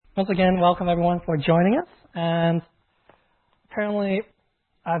Once again, welcome everyone for joining us. And currently,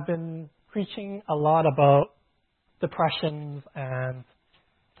 I've been preaching a lot about depressions and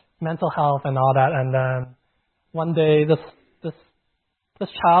mental health and all that. And then one day, this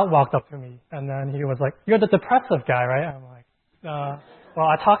child walked up to me, and then he was like, "You're the depressive guy, right?" I'm like, "Well,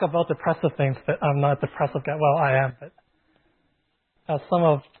 I talk about depressive things, but I'm not a depressive guy." Well, I am, but as some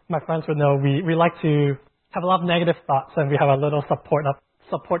of my friends would know, we like to have a lot of negative thoughts, and we have a little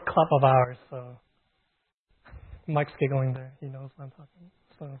support club of ours. So Mike's giggling there. He knows what I'm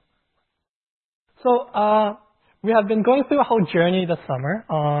talking. So we have been going through a whole journey this summer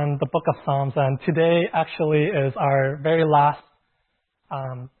on the Book of Psalms, and today actually is our very last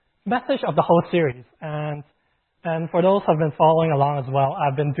message of the whole series. And for those who have been following along as well,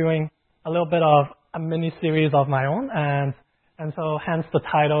 I've been doing a little bit of a mini series of my own, and so hence the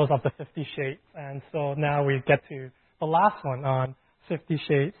titles of the 50 Shades. And so now we get to the last one on 50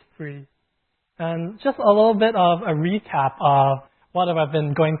 Shades Free. And just a little bit of a recap of what I've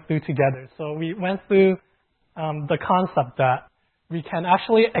been going through together. So we went through the concept that we can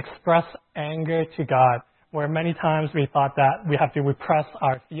actually express anger to God, where many times we thought that we have to repress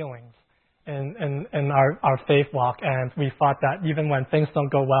our feelings in our faith walk, and we thought that even when things don't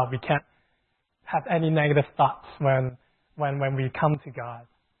go well, we can't have any negative thoughts when we come to God.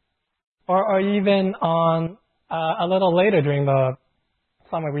 Or even on a little later during the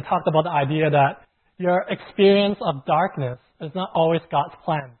summer, we talked about the idea that your experience of darkness is not always God's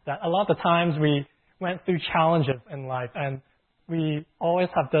plan. That a lot of the times we went through challenges in life, and we always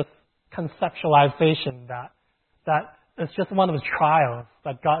have this conceptualization that it's just one of the trials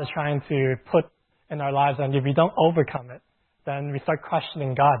that God is trying to put in our lives, and if we don't overcome it, then we start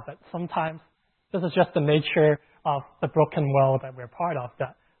questioning God. But sometimes this is just the nature of the broken world that we're part of,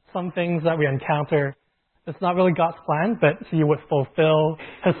 that some things that we encounter, it's not really God's plan, but He would fulfill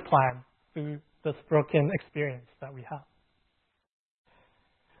His plan through this broken experience that we have.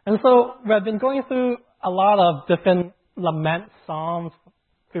 And so we've been going through a lot of different lament psalms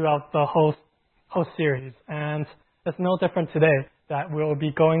throughout the whole series, and it's no different today that we'll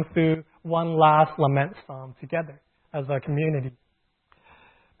be going through one last lament psalm together as a community.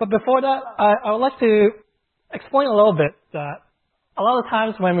 But before that, I would like to explain a little bit that a lot of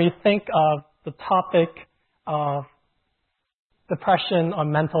times when we think of the topic of depression or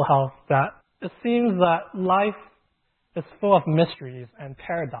mental health, that it seems that life is full of mysteries and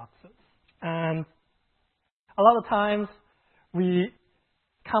paradoxes. And a lot of times we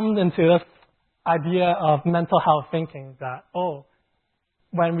come into this idea of mental health thinking that,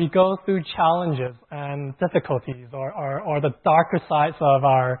 when we go through challenges and difficulties or the darker sides of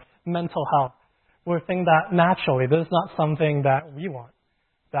our mental health, we think that naturally this is not something that we want,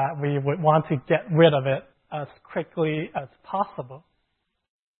 that we would want to get rid of it as quickly as possible.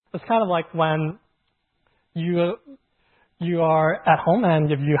 It's kind of like when you are at home,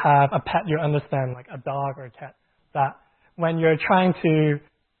 and if you have a pet, you understand, like a dog or a cat, that when you're trying to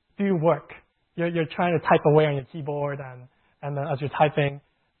do work, you're trying to type away on your keyboard, and then as you're typing,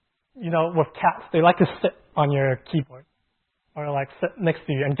 with cats, they like to sit on your keyboard or like sit next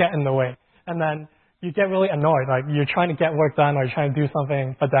to you and get in the way. And then you get really annoyed, like you're trying to get work done or you're trying to do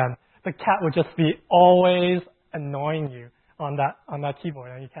something, but then the cat would just be always annoying you on that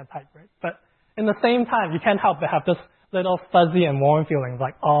keyboard, and you can't type right. But in the same time, you can't help but have this little fuzzy and warm feeling,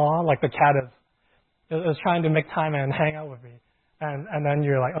 like, like the cat is trying to make time and hang out with me. And then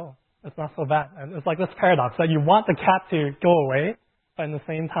you're like, it's not so bad. And it's like this paradox that you want the cat to go away, but in the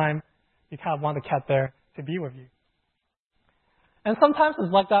same time, you kind of want the cat there to be with you. And sometimes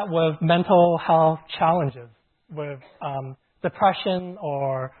it's like that with mental health challenges, with depression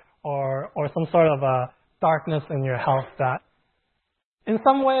or some sort of a darkness in your health, that in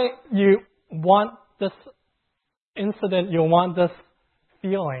some way you want this incident, you want this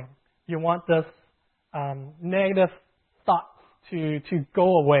feeling, you want this negative thoughts to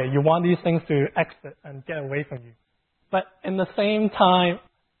go away. You want these things to exit and get away from you. But in the same time,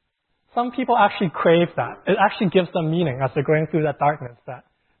 some people actually crave that. It actually gives them meaning as they're going through that darkness, that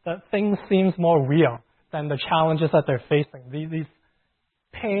things seems more real than the challenges that they're facing. These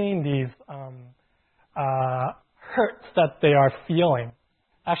pain, these hurts that they are feeling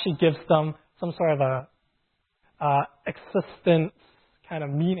actually gives them some sort of a existence kind of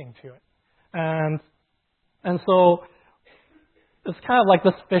meaning to it. And so it's kind of like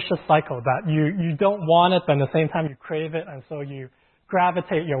this vicious cycle that you don't want it, but at the same time you crave it, and so you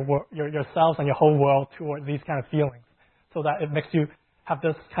gravitate yourselves and your whole world toward these kind of feelings, so that it makes you have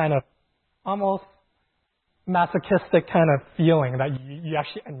this kind of almost masochistic kind of feeling that you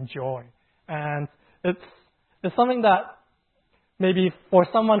actually enjoy. And it's something that maybe for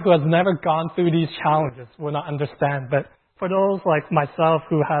someone who has never gone through these challenges will not understand. But for those like myself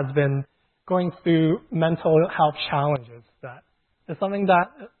who has been going through mental health challenges, that is something that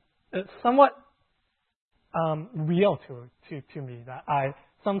is somewhat real to me, that I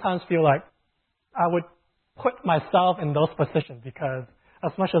sometimes feel like I would put myself in those positions because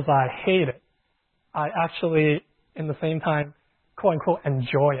as much as I hate it, I actually, in the same time, quote unquote,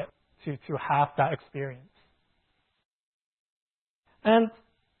 enjoy it to have that experience. And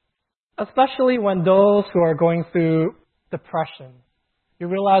especially when those who are going through depression, you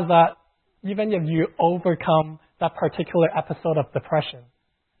realize that even if you overcome that particular episode of depression,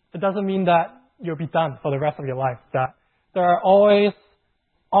 it doesn't mean that you'll be done for the rest of your life. That there are always,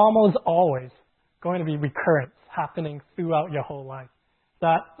 almost always, going to be recurrence happening throughout your whole life.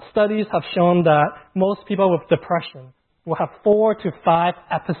 That studies have shown that most people with depression will have 4 to 5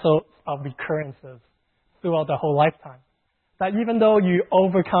 episodes of recurrences throughout their whole lifetime. That even though you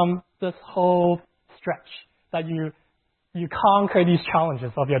overcome this whole stretch, that you conquer these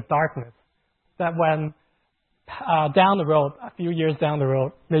challenges of your darkness, that when down the road, a few years down the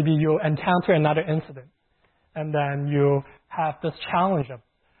road, maybe you'll encounter another incident, and then you have this challenge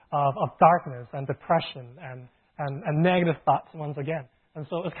of darkness and depression and negative thoughts once again. And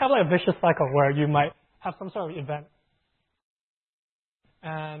so it's kind of like a vicious cycle where you might have some sort of event,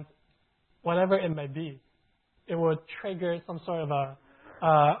 and whatever it may be, it would trigger some sort of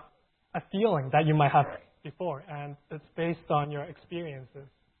a feeling that you might have before, and it's based on your experiences.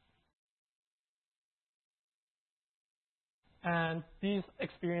 And these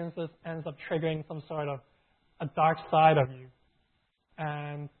experiences ends up triggering some sort of a dark side of you.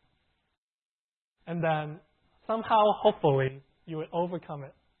 And then somehow, hopefully, you would overcome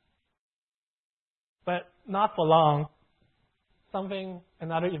it. But not for long,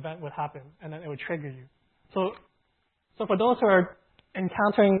 another event would happen, and then it would trigger you. So for those who are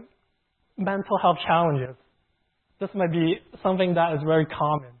encountering mental health challenges, this might be something that is very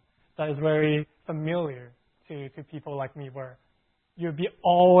common, that is very familiar to people like me, where you'll be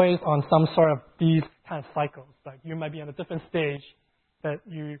always on some sort of these kind of cycles. Like you might be in a different stage that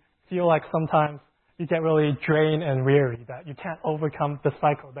you feel like sometimes you get really drained and weary, that you can't overcome the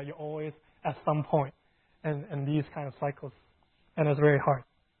cycle, that you're always at some point in these kind of cycles, and it's very hard.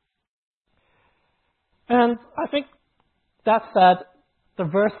 And I think that said, the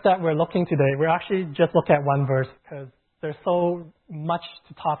verse that we're looking today, we're actually just looking at one verse because there's so much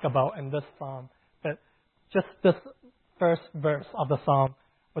to talk about in this psalm. But just this first verse of the psalm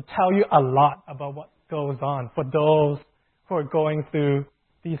will tell you a lot about what goes on for those who are going through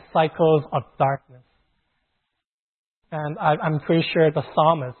these cycles of darkness. And I'm pretty sure the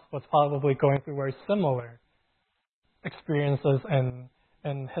psalmist was probably going through very similar experiences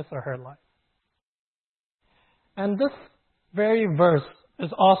in his or her life. And this very verse is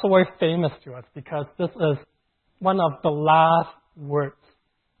also very famous to us because this is one of the last words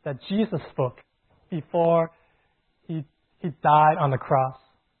that Jesus spoke before he died on the cross.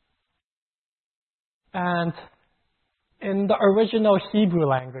 And in the original Hebrew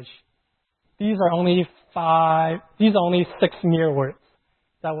language, these are only 6 mere words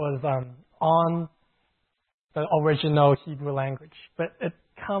that was on the original Hebrew language. But it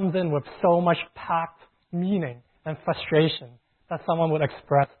comes in with so much packed meaning and frustration that someone would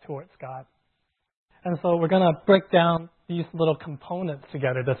express towards God. And so we're going to break down these little components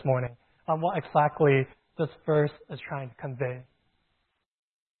together this morning on what exactly this verse is trying to convey.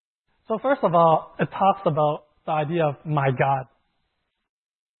 So first of all, it talks about the idea of my God.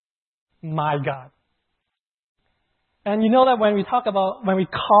 My God. And you know that when we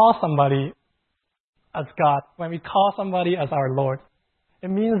call somebody as God, when we call somebody as our Lord, it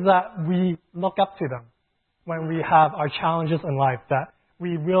means that we look up to them when we have our challenges in life, that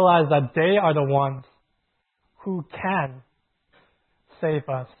we realize that they are the ones who can save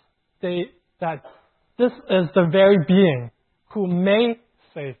us. That this is the very being who may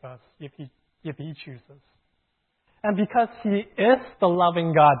save us if he chooses. And because he is the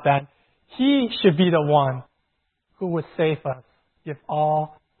loving God, then he should be the one who would save us if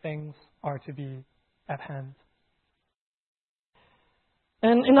all things are to be at hand.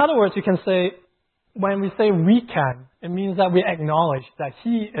 And in other words, you can say, when we say we can, it means that we acknowledge that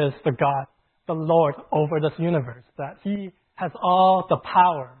he is the God, the Lord over this universe, that he has all the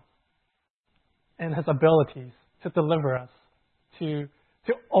power and his abilities to deliver us, to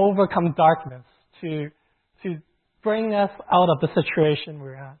overcome darkness, to bring us out of the situation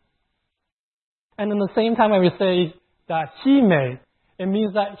we're at. And in the same time, when we say that he made, it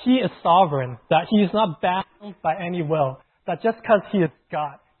means that he is sovereign, that he is not bound by any will, that just because he is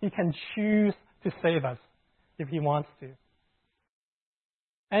God, he can choose to save us if he wants to.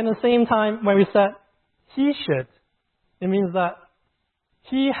 And at the same time, when we said he should, it means that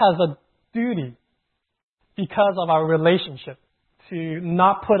he has a duty because of our relationship to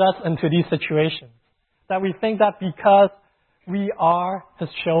not put us into these situations. That we think that because we are his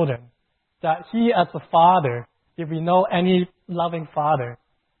children, that he as a father, if we know any loving father,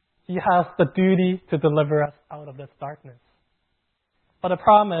 he has the duty to deliver us out of this darkness. But the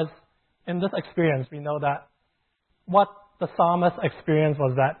problem is, in this experience, we know that what the psalmist experienced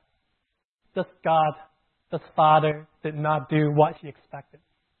was that this God, this Father, did not do what he expected.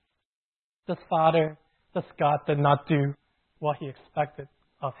 This Father, this God did not do what he expected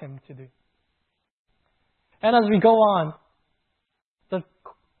of him to do. And as we go on,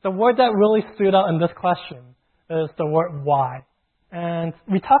 the word that really stood out in this question is the word why. And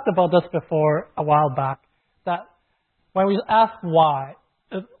we talked about this before a while back, that when we ask why,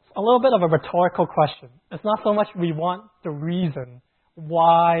 it's a little bit of a rhetorical question. It's not so much we want the reason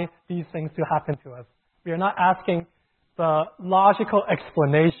why these things do happen to us. We are not asking the logical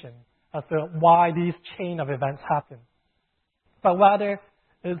explanation as to why these chain of events happen. But rather,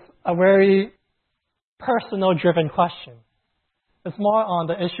 it's a very personal driven question. It's more on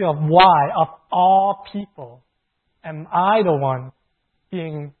the issue of why, of all people, am I the one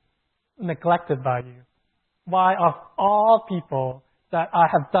being neglected by you? Why, of all people, that I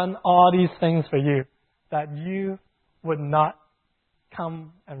have done all these things for you, that you would not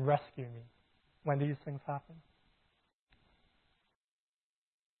come and rescue me when these things happen?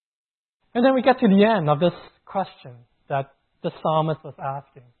 And then we get to the end of this question that the psalmist was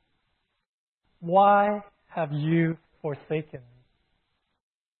asking. Why have you forsaken me?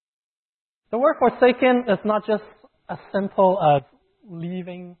 The word forsaken is not just as simple as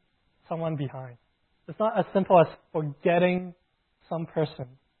leaving someone behind. It's not as simple as forgetting some person.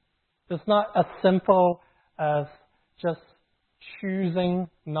 It's not as simple as just choosing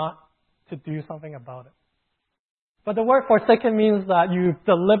not to do something about it. But the word forsaken means that you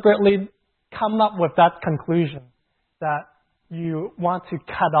deliberately come up with that conclusion that you want to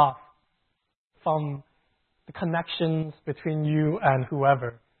cut off from the connections between you and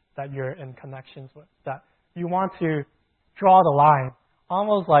whoever that you're in connections with. That you want to draw the line,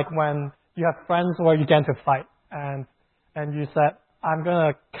 almost like when you have friends where you get into a fight and you said, I'm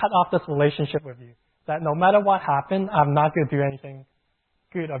going to cut off this relationship with you. That no matter what happened, I'm not going to do anything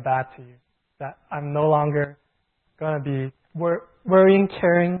good or bad to you. That I'm no longer going to be worrying,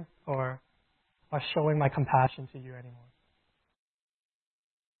 caring, or showing my compassion to you anymore.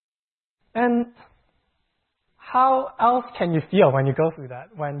 And how else can you feel when you go through that?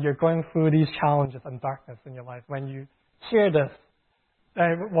 When you're going through these challenges and darkness in your life, when you hear this,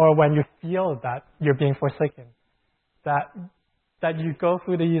 or when you feel that you're being forsaken, that you go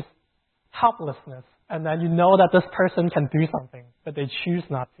through these helplessness, and then you know that this person can do something, but they choose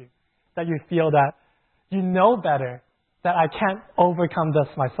not to. That you feel that you know better that I can't overcome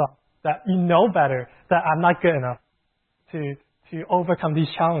this myself. That you know better that I'm not good enough to overcome these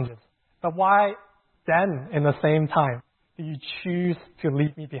challenges. But why then, in the same time, do you choose to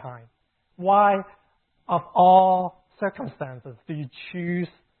leave me behind? Why, of all circumstances, do you choose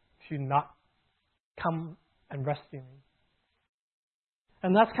to not come and rescue me?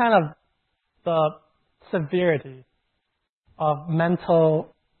 And that's kind of the severity of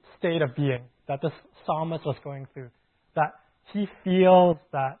mental state of being that this psalmist was going through. That he feels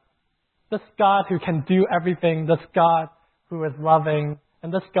that this God who can do everything, this God who is loving,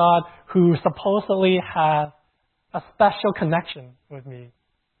 and this God who supposedly has a special connection with me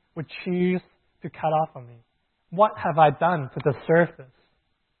would choose to cut off from me. What have I done to deserve this?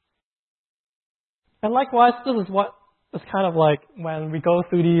 And likewise, this is what is kind of like when we go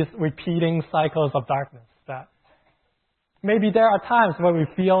through these repeating cycles of darkness. That maybe there are times where we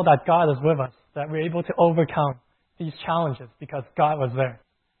feel that God is with us, that we're able to overcome these challenges because God was there.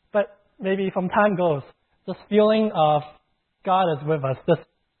 But maybe from time goes, this feeling of God is with us, this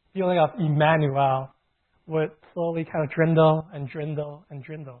feeling of Emmanuel would slowly kind of dwindle and dwindle and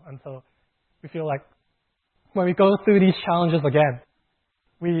dwindle until we feel like when we go through these challenges again,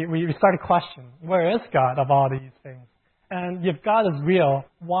 we start to question, where is God of all these things? And if God is real,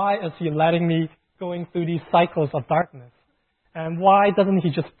 why is he letting me going through these cycles of darkness? And why doesn't he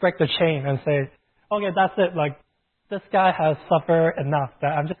just break the chain and say, okay, that's it, like this guy has suffered enough that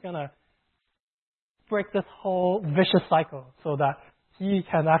I'm just going to break this whole vicious cycle so that he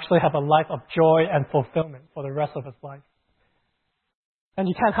can actually have a life of joy and fulfillment for the rest of his life. And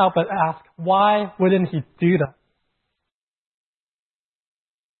you can't help but ask, why wouldn't he do that?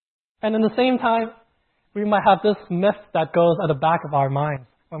 And in the same time, we might have this myth that goes at the back of our minds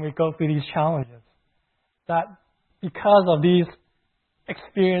when we go through these challenges. That because of these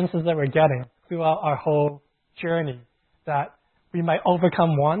experiences that we're getting throughout our whole journey, that we might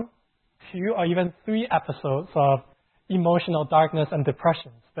overcome 1, 2, or even 3 episodes of emotional darkness and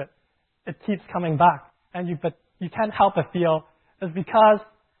depressions, but it keeps coming back. But you can't help but feel it's because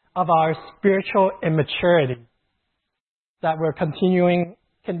of our spiritual immaturity that we're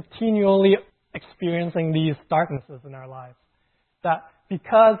continually experiencing these darknesses in our lives. That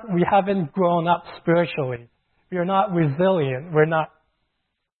because we haven't grown up spiritually, we are not resilient, we're not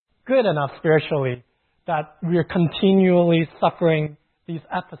good enough spiritually, that we are continually suffering these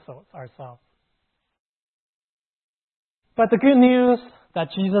episodes ourselves. But the good news that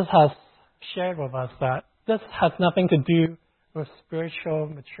Jesus has shared with us, that this has nothing to do with spiritual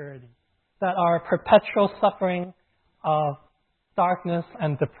maturity, that our perpetual suffering of darkness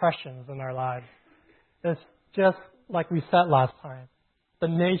and depressions in our lives is just, like we said last time, the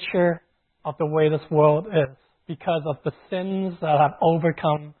nature of the way this world is because of the sins that have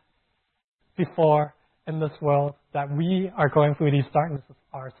overcome before in this world, that we are going through these darknesses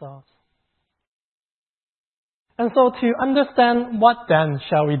ourselves. And so to understand what then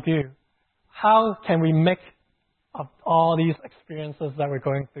shall we do? How can we make of all these experiences that we're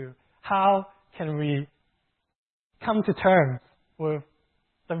going through? How can we come to terms with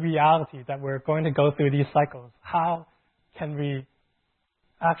the reality that we're going to go through these cycles? How can we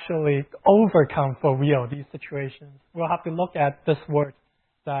actually overcome for real these situations? We'll have to look at this word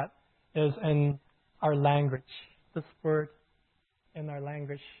that is in our language. This word in our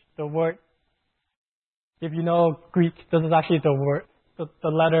language. The word, if you know Greek, this is actually the word, the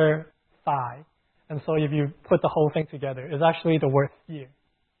letter phi. And so if you put the whole thing together, it's actually the word fear.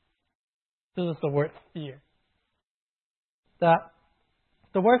 This is the word fear. That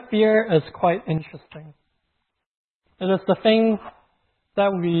the word fear is quite interesting. It is the thing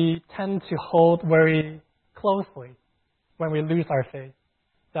that we tend to hold very closely when we lose our faith.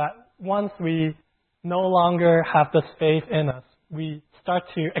 That once we no longer have this faith in us, we start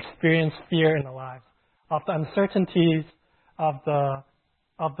to experience fear in our lives of the uncertainties of the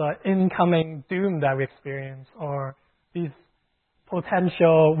incoming doom that we experience, or these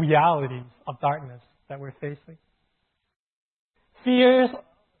potential realities of darkness that we're facing.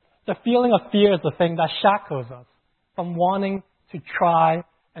 The feeling of fear is the thing that shackles us from wanting to try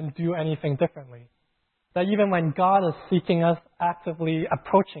and do anything differently. That even when God is seeking us, actively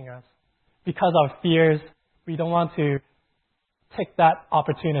approaching us, because of fears, we don't want to take that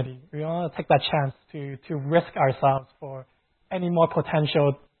opportunity. We don't want to take that chance to risk ourselves for any more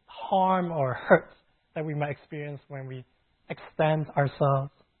potential harm or hurt that we might experience when we extend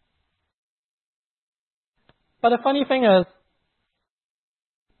ourselves. But the funny thing is,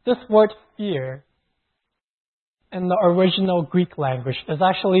 this word fear in the original Greek language is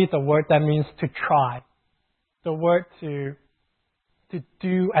actually the word that means to try. The word to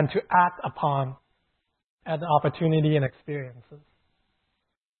do and to act upon an opportunity and experiences.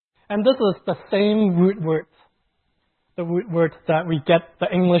 And this is the same root word, the root word that we get the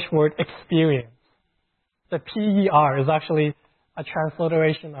English word experience. The PER is actually a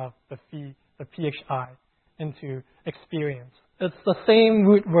transliteration of the PHI into experience. It's the same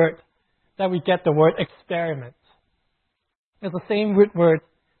root word that we get the word experiment. It's the same root word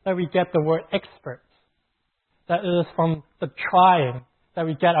that we get the word expert. That it is from the trying that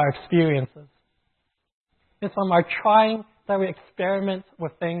we get our experiences. It's from our trying that we experiment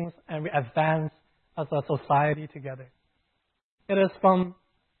with things and we advance as a society together. It is from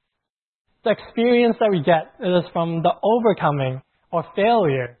the experience that we get. It is from the overcoming or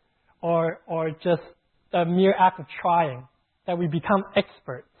failure or just the mere act of trying that we become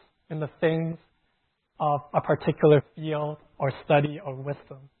experts in the things of a particular field or study or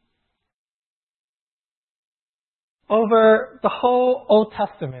wisdom. Over the whole Old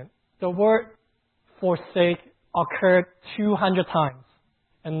Testament, the word forsake occurred 200 times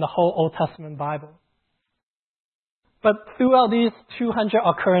in the whole Old Testament Bible. But throughout these 200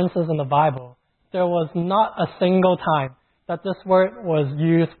 occurrences in the Bible, there was not a single time that this word was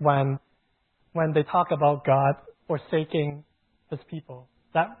used when they talk about God forsaking His people.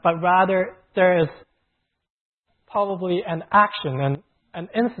 But rather, there is probably an action and an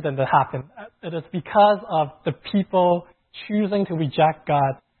incident that happened. It is because of the people choosing to reject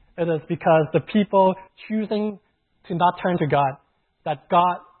God. It is because the people choosing to not turn to God that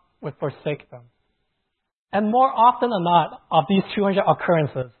God would forsake them. And more often than not, of these 200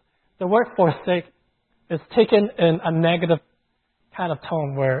 occurrences, the word forsake is taken in a negative kind of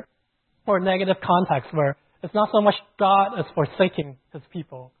tone, or negative context, where it's not so much God is forsaking His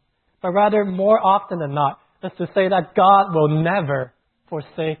people, but rather more often than not, is to say that God will never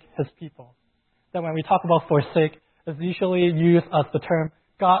forsake His people. That when we talk about forsake, is usually used as the term,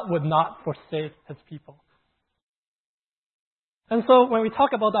 God would not forsake his people. And so when we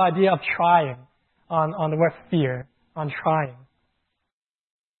talk about the idea of trying, on the word fear, on trying,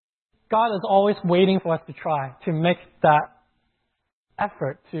 God is always waiting for us to try, to make that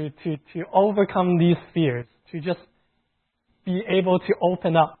effort to overcome these fears, to just be able to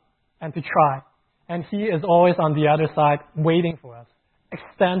open up and to try. And he is always on the other side waiting for us,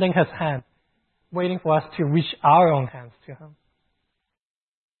 extending his hand, waiting for us to reach our own hands to him.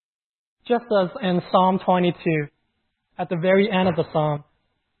 Just as in Psalm 22, at the very end of the psalm,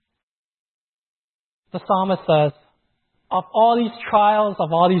 the psalmist says, of all these trials,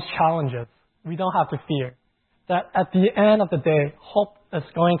 of all these challenges, we don't have to fear. That at the end of the day, hope is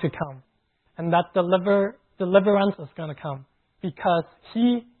going to come. And that deliverance is going to come. Because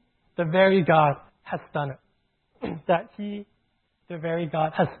he, the very God, has done it. That he, the very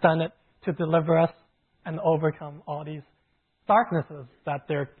God, has done it to deliver us and overcome all these darknesses that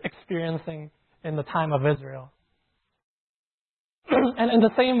they're experiencing in the time of Israel. And in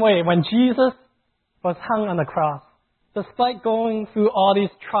the same way, when Jesus was hung on the cross, despite going through all these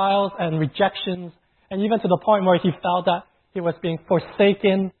trials and rejections, and even to the point where he felt that he was being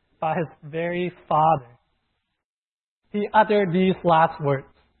forsaken by his very Father, he uttered these last words,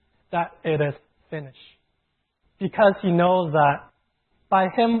 that it is finished. Because he knows that by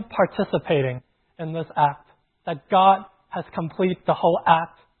him participating in this act, that God has completed the whole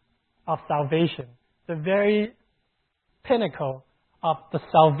act of salvation, the very pinnacle of the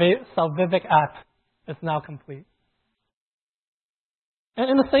salvific act is now complete. And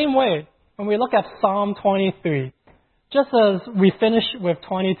in the same way, when we look at Psalm 23, just as we finish with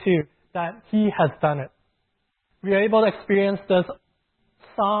 22, that he has done it, we are able to experience this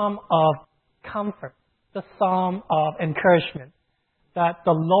psalm of comfort, the psalm of encouragement, that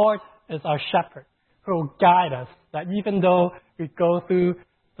the Lord is our shepherd who will guide us, that even though we go through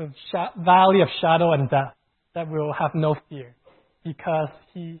the valley of shadow and death, that we will have no fear because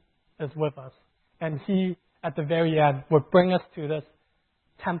he is with us. And he, at the very end, will bring us to this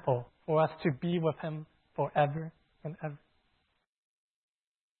temple for us to be with him forever and ever.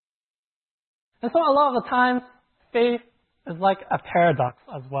 And so a lot of the times, faith is like a paradox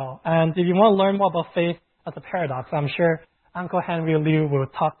as well. And if you want to learn more about faith as a paradox, I'm sure Uncle Henry Liu will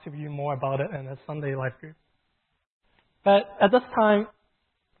talk to you more about it in his Sunday Life group. But at this time,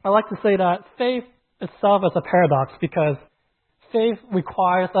 I like to say that faith itself is a paradox because faith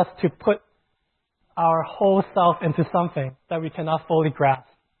requires us to put our whole self into something that we cannot fully grasp.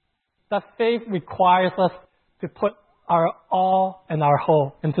 That faith requires us to put our all and our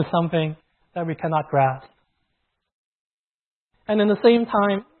whole into something that we cannot grasp. And in the same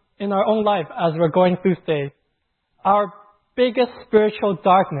time, in our own life, as we're going through faith, our biggest spiritual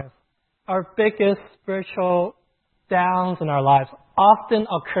darkness, our biggest spiritual downs in our lives often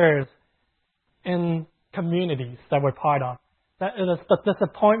occurs in communities that we're part of. That it is the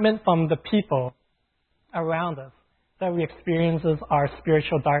disappointment from the people around us that we experience our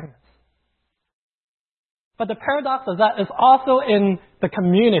spiritual darkness. But the paradox is that it's also in the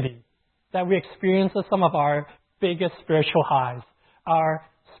community that we experience some of our biggest spiritual highs, our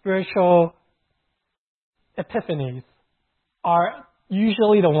spiritual epiphanies are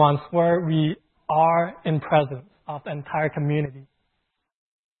usually the ones where we are in presence of the entire community.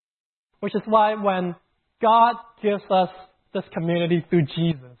 Which is why when God gives us this community through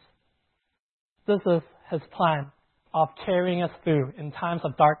Jesus, this is his plan of carrying us through in times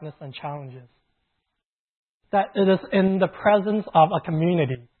of darkness and challenges. That it is in the presence of a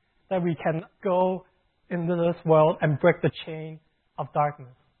community that we can go into this world and break the chain of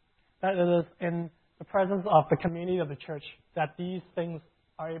darkness. That it is in the presence of the community of the church that these things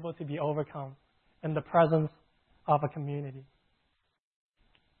are able to be overcome in the presence of a community.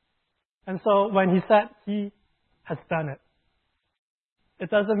 And so when he said he has done it, it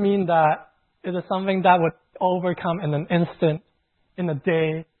doesn't mean that it is something that would overcome in an instant, in a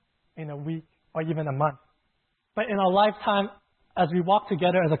day, in a week, or even a month. But in our lifetime, as we walk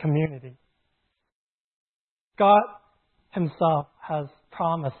together as a community, God himself has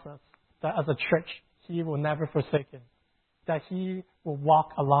promised us that as a church, he will never forsake us, that he will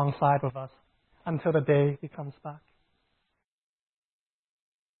walk alongside with us until the day he comes back.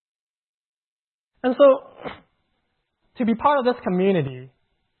 And so, to be part of this community,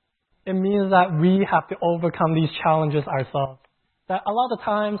 it means that we have to overcome these challenges ourselves. That a lot of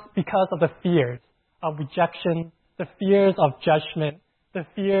times, because of the fears of rejection, the fears of judgment, the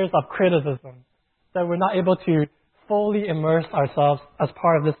fears of criticism, that we're not able to fully immerse ourselves as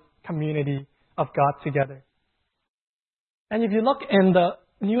part of this community of God together. And if you look in the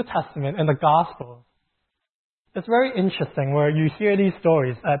New Testament, in the Gospels, it's very interesting where you hear these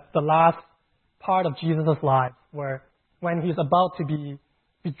stories at the last part of Jesus' life, where when he's about to be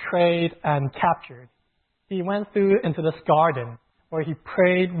betrayed and captured, he went through into this garden where he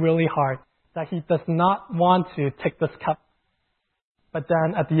prayed really hard that he does not want to take this cup. But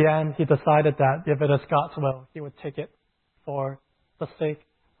then at the end, he decided that if it is God's will, he would take it for the sake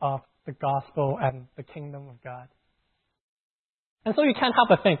of the gospel and the kingdom of God. And so you can't help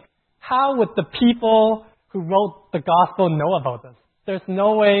but think, how would the people who wrote the gospel know about this? There's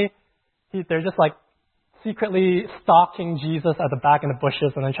no way they're just like secretly stalking Jesus at the back in the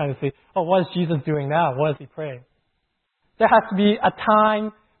bushes and then trying to see, oh, what is Jesus doing now? What is he praying? There has to be a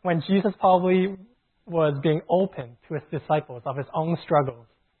time when Jesus probably was being open to his disciples of his own struggles,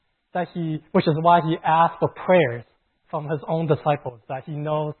 which is why he asked for prayers from his own disciples, that he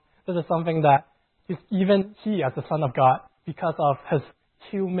knows this is something that even he, as the Son of God, because of his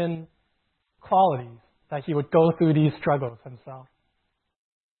human qualities, that he would go through these struggles himself.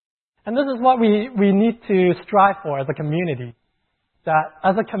 And this is what we need to strive for as a community, that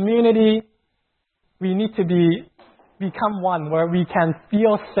as a community, we need to become one where we can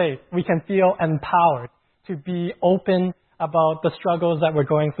feel safe, we can feel empowered to be open about the struggles that we're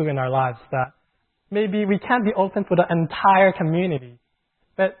going through in our lives, that maybe we can't be open for the entire community,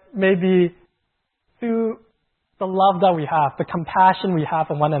 but maybe through the love that we have, the compassion we have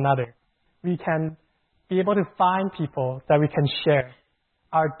for one another, we can be able to find people that we can share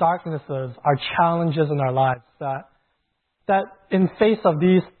our darknesses, our challenges in our lives, that in face of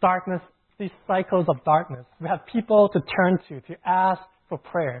these cycles of darkness, we have people to turn to ask for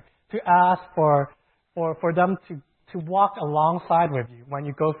prayer, to ask for them to walk alongside with you when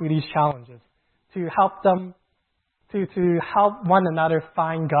you go through these challenges, to help them, to help one another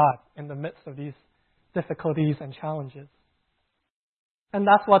find God in the midst of these difficulties and challenges. And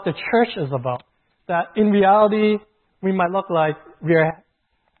that's what the church is about. That in reality, we might look like we're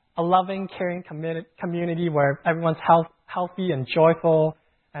a loving, caring community where everyone's healthy and joyful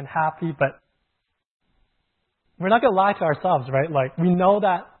and happy, but we're not going to lie to ourselves, right? Like, we know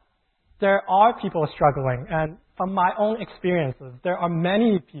that there are people struggling, and from my own experiences, there are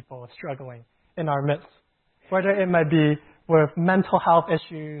many people struggling in our midst, whether it might be with mental health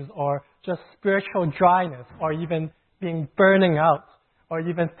issues or just spiritual dryness or even being burning out or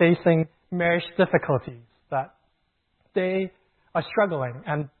even facing marriage difficulties, that they are struggling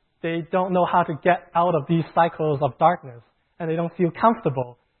and they don't know how to get out of these cycles of darkness, and they don't feel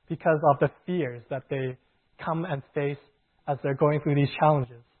comfortable because of the fears that they come and face as they're going through these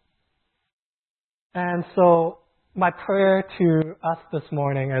challenges. And so my prayer to us this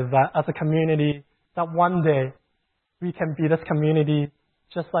morning is that as a community, that one day we can be this community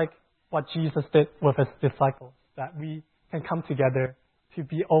just like what Jesus did with his disciples, that we can come together to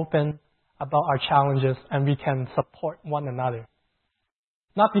be open about our challenges and we can support one another.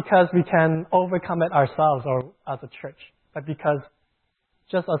 Not because we can overcome it ourselves or as a church, but because,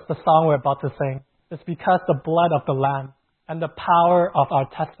 just as the song we're about to sing, it's because the blood of the Lamb and the power of our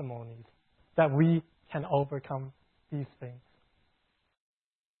testimonies that we can overcome these things.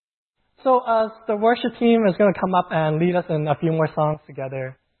 So as the worship team is going to come up and lead us in a few more songs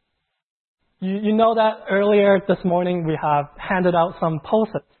together, you know that earlier this morning we have handed out some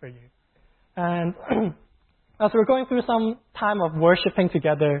post-its for you. And as we're going through some time of worshiping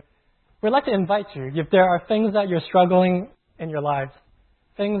together, we'd like to invite you, if there are things that you're struggling in your lives,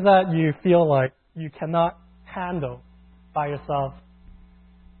 things that you feel like you cannot handle by yourself,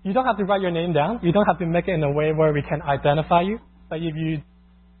 you don't have to write your name down. You don't have to make it in a way where we can identify you. But if you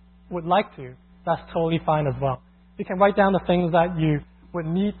would like to, that's totally fine as well. You can write down the things that you would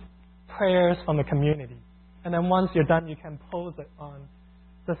need prayers from the community. And then once you're done, you can pose it on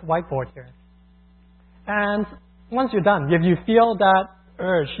this whiteboard here. And once you're done, if you feel that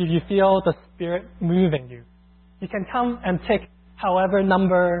urge, if you feel the Spirit moving you, you can come and take however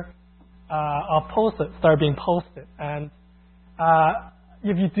number of post-its that are being posted. And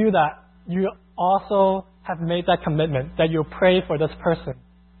if you do that, you also have made that commitment that you'll pray for this person,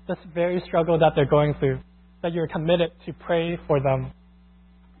 this very struggle that they're going through, that you're committed to pray for them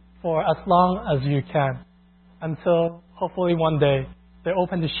for as long as you can, until hopefully one day they're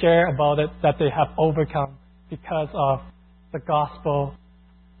open to share about it, that they have overcome because of the gospel,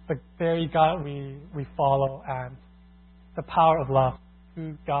 the very God we follow, and the power of love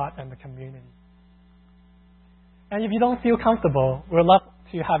through God and the community. And if you don't feel comfortable, we'd love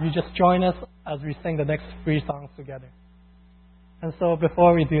to have you just join us as we sing the next 3 songs together. And so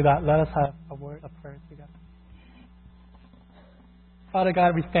before we do that, let us have a word of prayer together. Father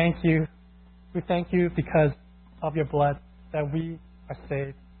God, we thank you. We thank you because of your blood that we are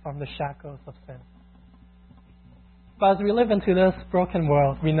saved from the shackles of sin. But as we live into this broken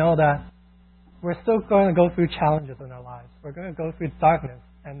world, we know that we're still going to go through challenges in our lives. We're going to go through darkness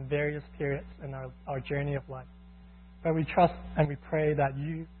and various periods in our journey of life. But we trust and we pray that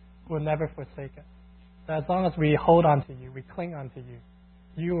you will never forsake us. That as long as we hold on to you, we cling on to you,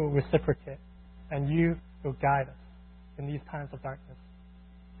 you will reciprocate and you will guide us in these times of darkness.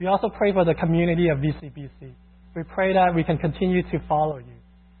 We also pray for the community of VCBC. We pray that we can continue to follow you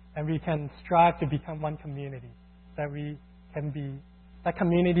and we can strive to become one community, that we can be that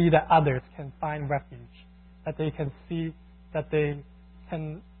community that others can find refuge, that they can see, that they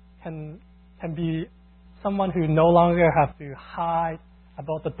can be someone who no longer have to hide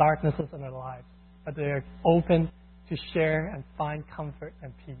about the darknesses in their lives, but they are open to share and find comfort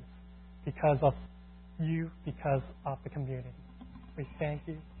and peace because of you, because of the community. We thank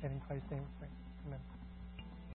you, and in Christ's name we pray.